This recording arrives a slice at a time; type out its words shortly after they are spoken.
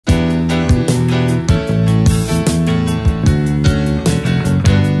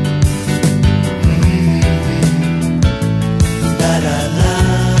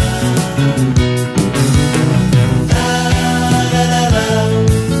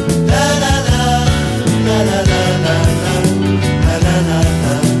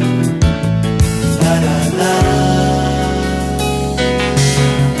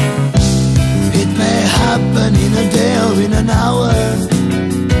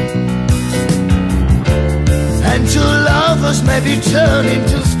lovers maybe turn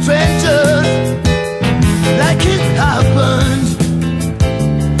into strangers, like it happened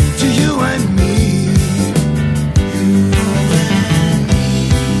to you and me.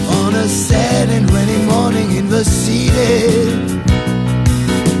 On a sad and rainy morning in the city,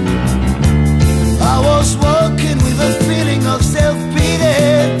 I was walking with a feeling of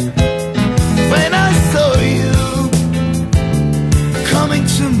self-pity when I saw you coming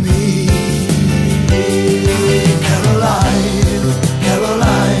to me. Caroline,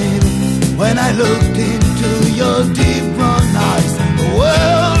 Caroline, when I looked into your deep brown eyes, the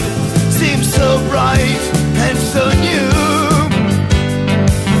world seemed so bright and so new.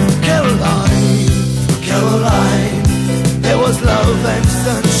 Caroline, Caroline, there was love and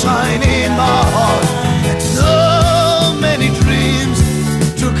sunshine in my heart, and so many dreams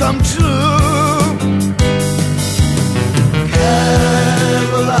to come true.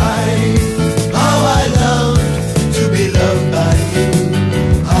 Caroline, how I love to be loved by you,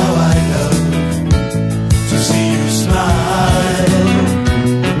 how I love to see you smile.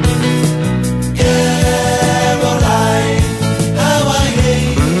 Caroline, how I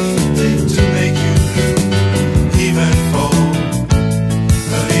hated to make you blue, even for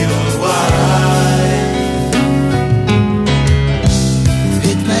a little while.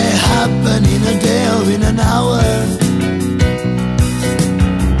 It may happen in a day or in an hour,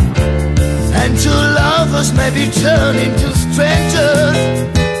 and two lovers maybe turn into strangers,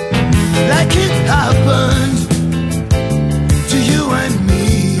 like it happened to you and me.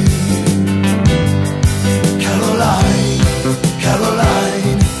 Caroline,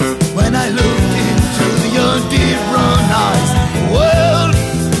 Caroline, when I looked into your deep brown eyes, the world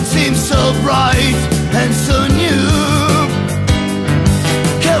seemed so bright and so new.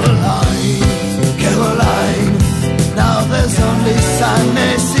 Caroline, Caroline, now there's only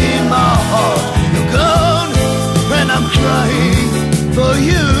sadness